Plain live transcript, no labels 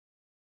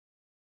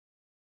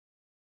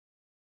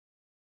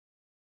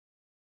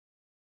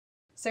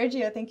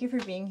Sergio, thank you for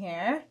being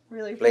here.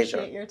 Really Pleasure.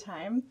 appreciate your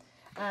time.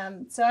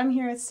 So I'm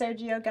here with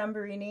Sergio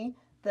Gamberini,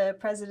 the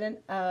president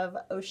of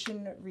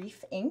Ocean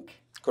Reef Inc.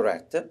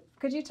 Correct.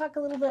 Could you talk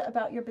a little bit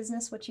about your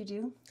business, what you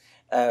do?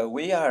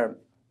 We are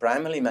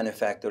primarily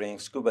manufacturing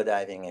scuba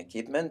diving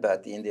equipment,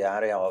 but in the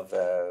area of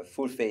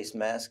full face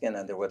mask and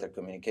underwater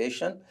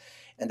communication.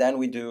 And then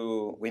we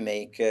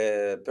make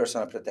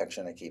personal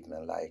protection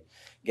equipment like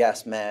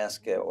gas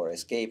mask or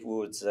escape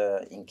woods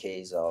in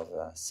case of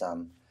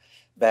some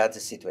bad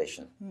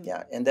situation.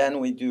 Yeah, and then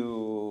we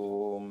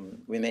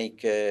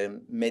make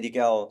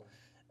medical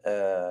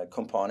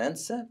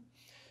components,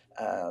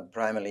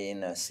 primarily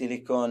in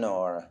silicone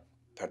or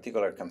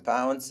particular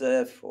compounds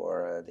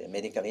for the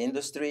medical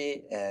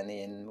industry,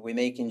 and we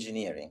make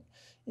engineering.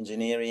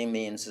 Engineering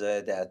means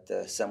that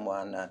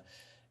someone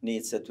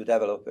needs to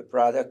develop a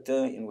product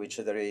in which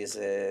there is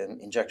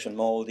injection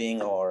molding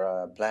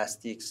or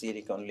plastic,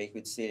 silicon,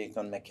 liquid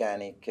silicon,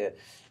 mechanic,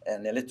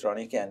 and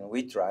electronic, and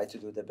we try to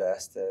do the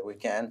best we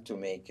can to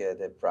make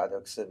the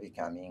products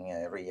becoming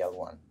a real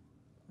one.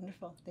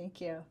 Wonderful,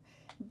 thank you.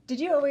 Did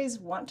you always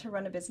want to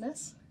run a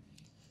business?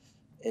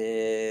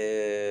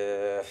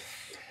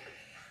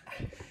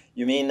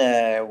 You mean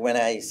when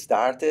I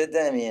started?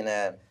 I mean,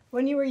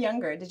 when you were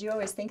younger, did you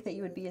always think that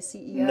you would be a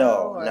CEO?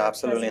 No, or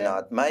absolutely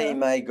president? not.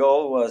 My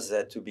goal was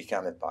to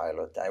become a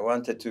pilot. I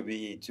wanted to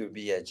be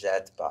a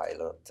jet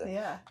pilot.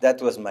 Yeah.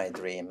 That was my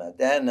dream.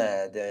 Then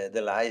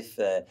the life.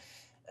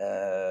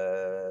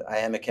 I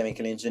am a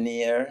chemical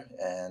engineer,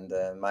 and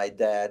my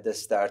dad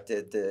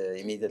started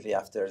immediately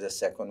after the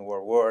Second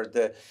World War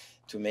to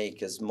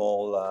make a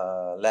small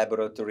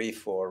laboratory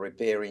for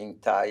repairing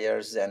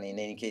tires, and in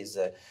any case,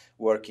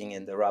 working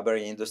in the rubber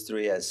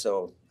industry. And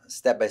so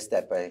step by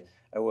step, I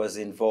was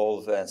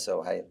involved, and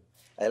so I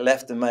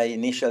left my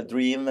initial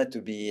dream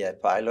to be a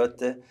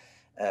pilot,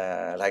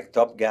 like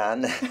Top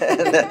Gun,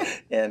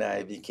 and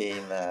I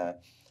became,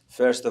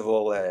 first of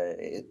all,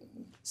 a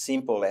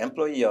simple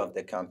employee of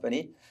the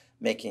company,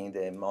 making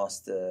the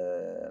most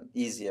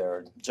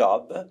easier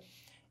job,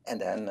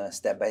 and then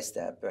step by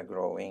step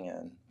growing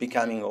and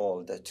becoming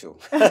old too.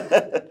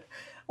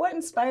 What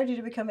inspired you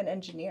to become an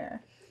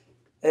engineer?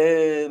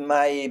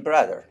 My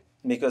brother.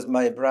 Because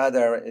my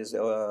brother is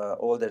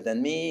older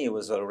than me, he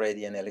was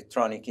already an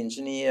electronic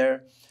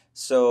engineer.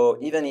 So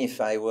even if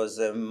I was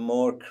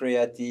more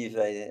creative,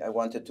 I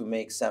wanted to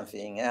make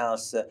something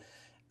else,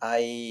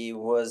 I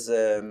was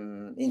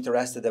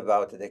interested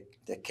about the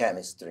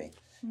chemistry.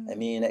 I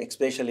mean,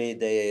 especially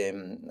the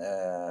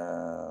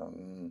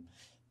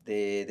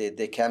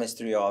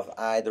chemistry of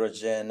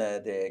hydrogen,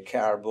 the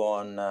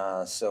carbon,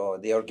 so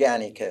the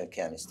organic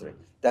chemistry.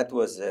 That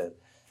was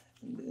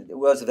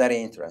very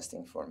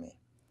interesting for me.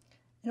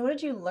 And what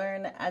did you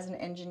learn as an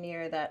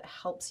engineer that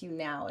helps you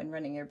now in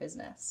running your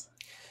business?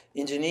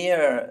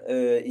 Engineer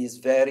is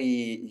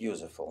very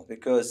useful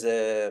because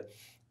it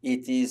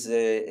is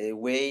a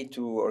way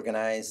to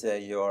organize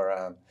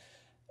your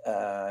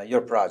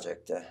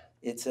project.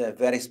 It's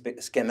very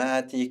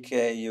schematic.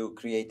 You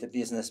create a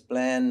business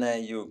plan.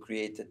 You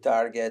create the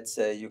targets.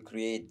 You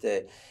create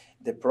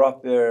the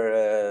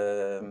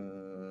proper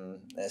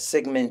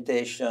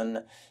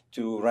segmentation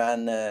to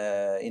run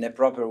in a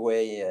proper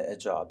way a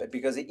job,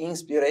 because the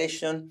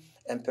inspiration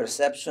and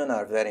perception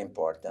are very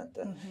important.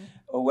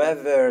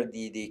 However,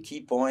 the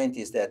key point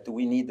is that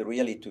we need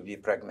really to be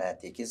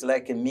pragmatic. It's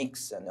like a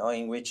mix,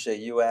 in which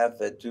you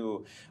have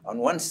on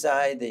one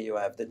side you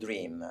have the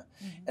dream,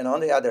 and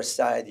on the other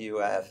side you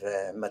have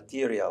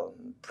material,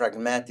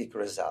 pragmatic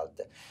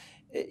result.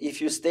 If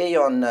you stay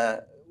on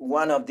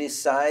one of these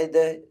sides,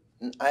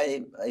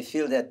 I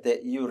feel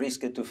that you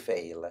risk to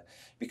fail,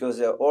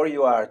 because or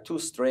you are too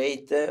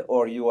straight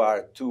or you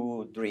are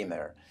too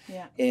dreamer.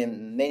 Yeah.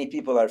 And many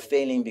people are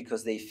failing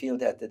because they feel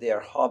that their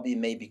hobby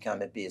may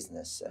become a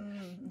business.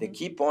 The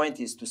key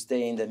point is to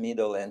stay in the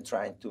middle and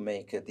trying to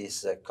make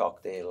this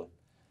cocktail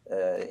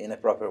in a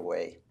proper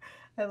way.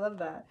 I love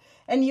that.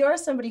 And you're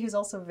somebody who's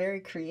also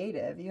very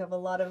creative. You have a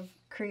lot of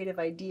creative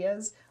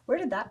ideas. Where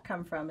did that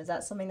come from? Is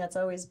that something that's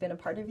always been a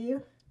part of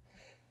you?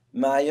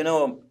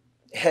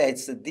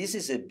 This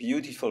is a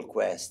beautiful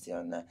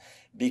question,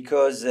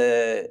 because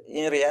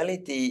in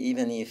reality,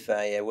 even if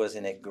I was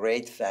in a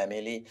great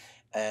family,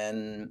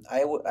 and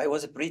I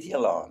was pretty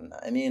alone.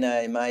 I mean,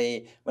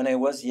 when I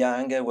was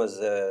young,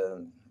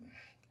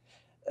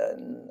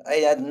 I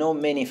had no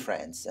many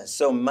friends.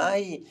 So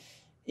my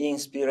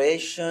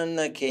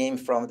inspiration came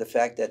from the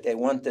fact that I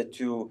wanted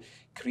to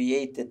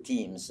create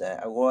teams.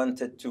 I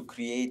wanted to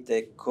create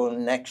a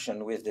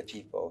connection with the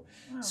people.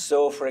 Wow.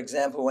 So, for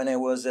example, when I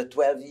was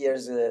 12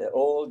 years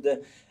old,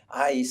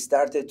 I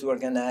started to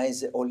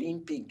organize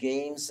Olympic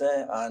Games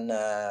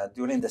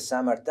during the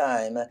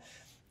summertime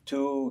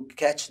to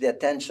catch the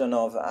attention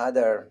of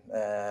other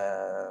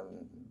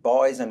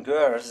boys and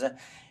girls,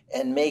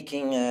 and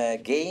making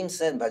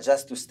games, but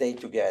just to stay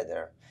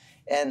together.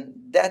 And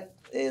that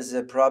is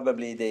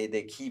probably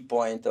the key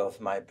point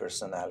of my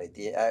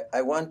personality.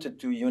 I wanted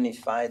to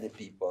unify the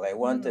people. I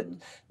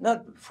wanted,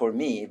 not for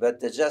me,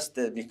 but just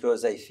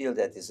because I feel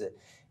that is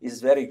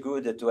it's very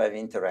good to have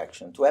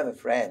interaction, to have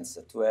friends,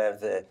 to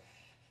have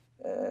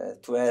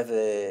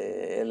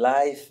a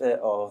life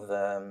of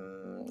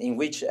in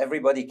which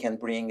everybody can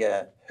bring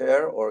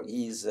her or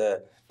his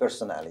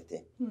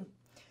personality.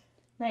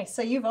 Nice.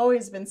 So you've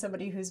always been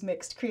somebody who's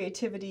mixed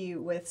creativity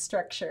with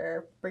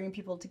structure, bringing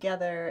people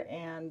together,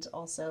 and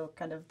also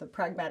kind of the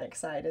pragmatic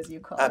side, as you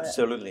call it.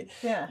 Absolutely.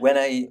 Yeah. When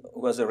I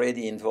was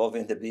already involved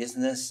in the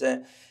business,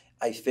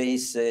 I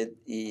faced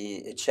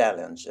a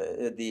challenge.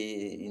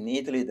 In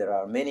Italy, there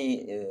are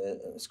many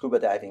scuba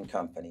diving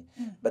companies,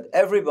 but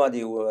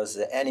everybody was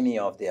the enemy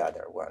of the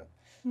other one.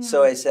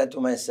 So I said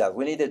to myself,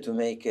 we needed to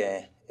make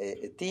a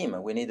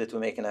team. We needed to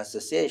make an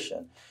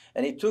association.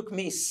 And it took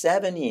me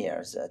 7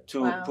 years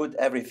to put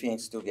everything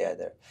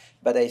together.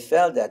 But I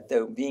felt that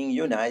being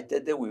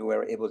united, we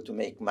were able to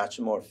make much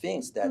more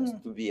things than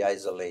to be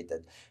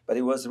isolated. But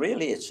it was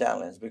really a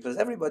challenge because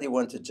everybody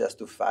wanted just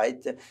to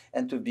fight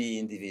and to be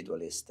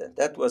individualist.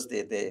 That was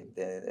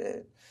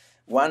the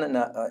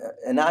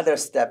another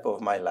step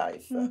of my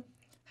life.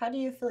 How do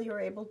you feel you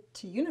were able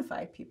to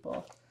unify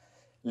people?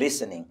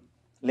 Listening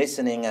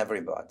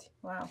everybody.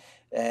 Wow.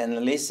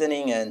 And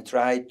listening and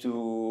try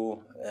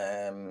to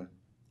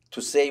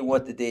say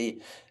what they,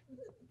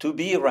 to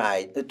be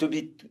right, to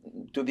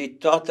be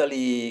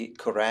totally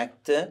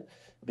correct,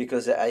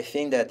 because I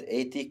think that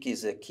ethic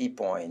is a key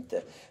point.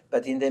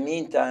 But in the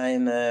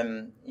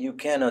meantime, you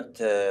cannot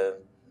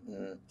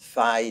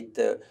fight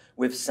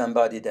with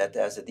somebody that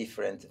has a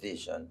different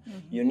vision.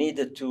 You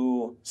need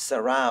to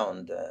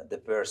surround the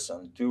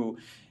person, to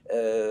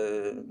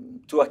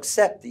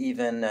accept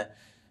even.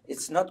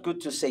 It's not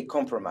good to say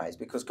compromise,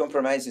 because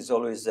compromise is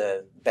always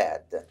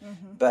bad.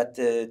 But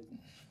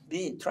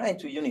be trying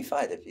to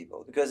unify the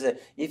people, because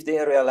if they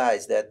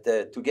realize that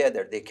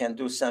together they can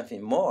do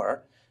something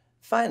more,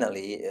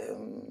 finally,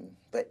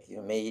 but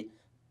you may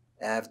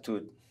have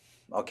to.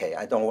 Okay,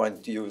 I don't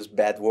want to use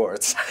bad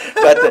words,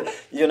 but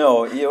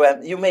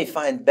you may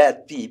find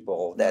bad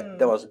people that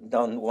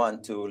don't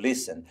want to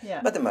listen.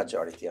 Yeah. But the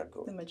majority are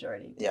good. The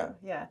majority do. Yeah.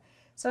 Yeah.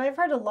 So I've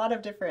heard a lot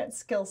of different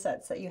skill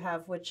sets that you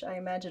have, which I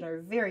imagine are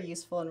very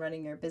useful in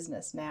running your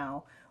business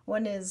now.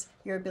 One is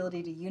your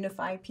ability to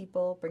unify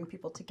people, bring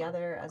people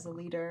together as a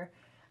leader.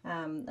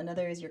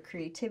 Another is your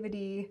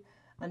creativity.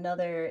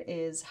 Another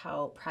is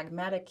how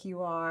pragmatic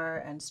you are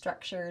and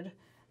structured.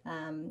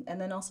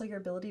 And then also your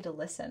ability to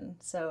listen.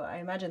 So I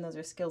imagine those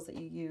are skills that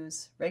you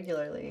use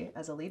regularly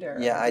as a leader.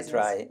 Yeah, I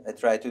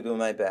try to do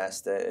my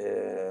best.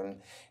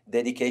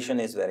 Dedication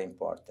is very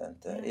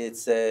important.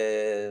 It's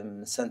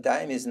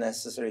sometimes it's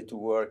necessary to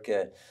work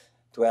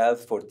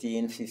 12,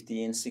 14,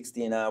 15,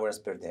 16 hours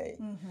per day.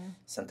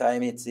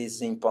 Sometimes it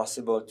is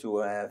impossible to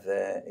have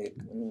a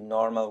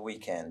normal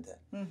weekend.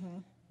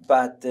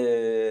 But,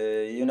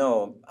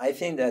 I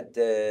think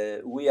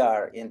that we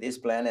are in this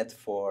planet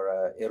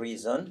for a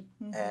reason,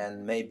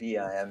 and maybe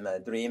I am a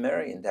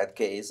dreamer in that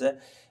case,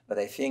 but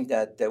I think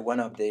that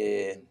one of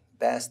the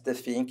best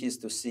things is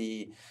to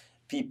see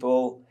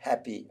people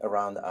happy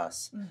around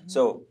us.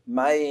 So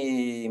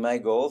my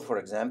goal, for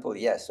example,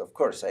 yes, of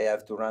course, I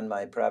have to run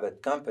my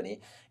private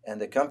company, and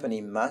the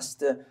company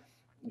must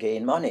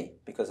gain money,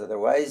 because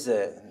otherwise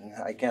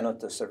I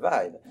cannot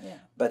survive.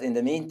 But in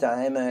the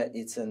meantime,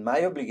 it's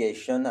my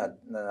obligation at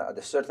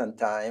a certain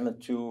time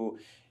to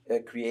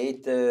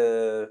create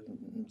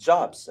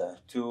jobs,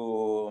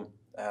 to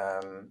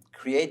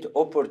create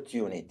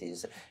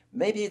opportunities.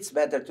 Maybe it's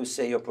better to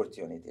say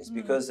opportunities,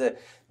 because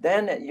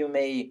then you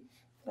may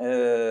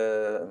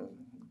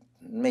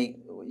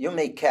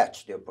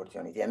catch the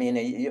opportunity. I mean,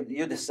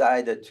 you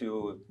decide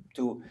to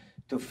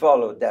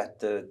follow that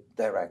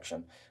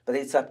direction, but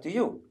it's up to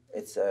you.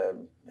 It's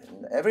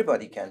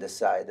everybody can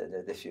decide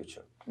the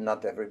future.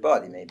 Not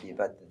everybody, maybe,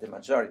 but the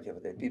majority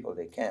of the people,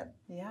 they can.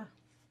 Yeah.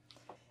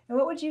 And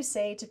what would you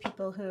say to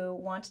people who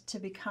want to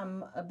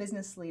become a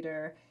business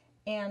leader,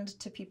 and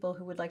to people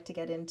who would like to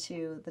get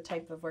into the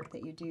type of work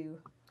that you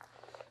do?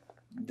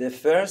 The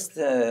first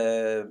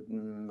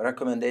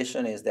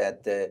recommendation is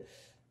that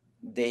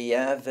they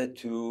have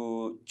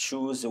to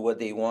choose what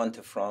they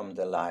want from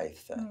the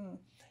life.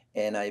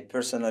 And I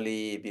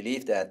personally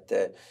believe that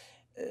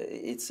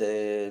it's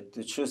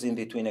to choose in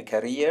between a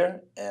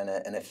career and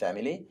a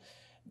family,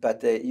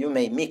 but you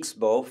may mix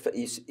both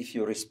if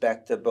you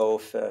respect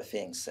both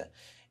things.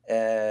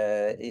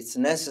 It's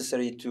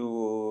necessary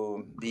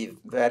to be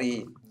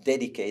very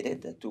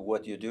dedicated to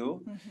what you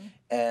do,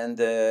 and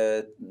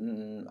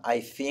I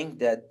think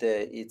that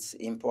it's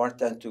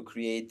important to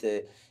create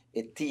a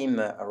team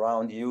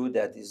around you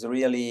that is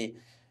really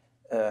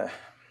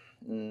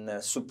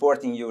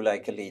supporting you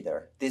like a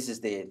leader. These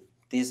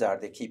are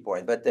the key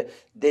points. But the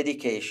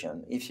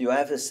dedication, if you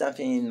have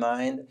something in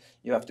mind,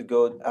 you have to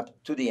go up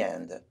to the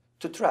end,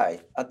 to try,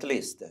 at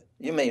least.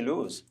 You may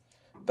lose,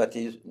 but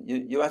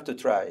you have to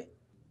try.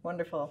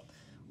 Wonderful.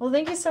 Well,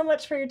 thank you so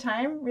much for your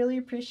time. Really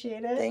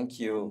appreciate it. Thank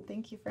you. And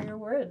thank you for your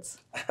words.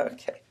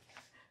 Okay.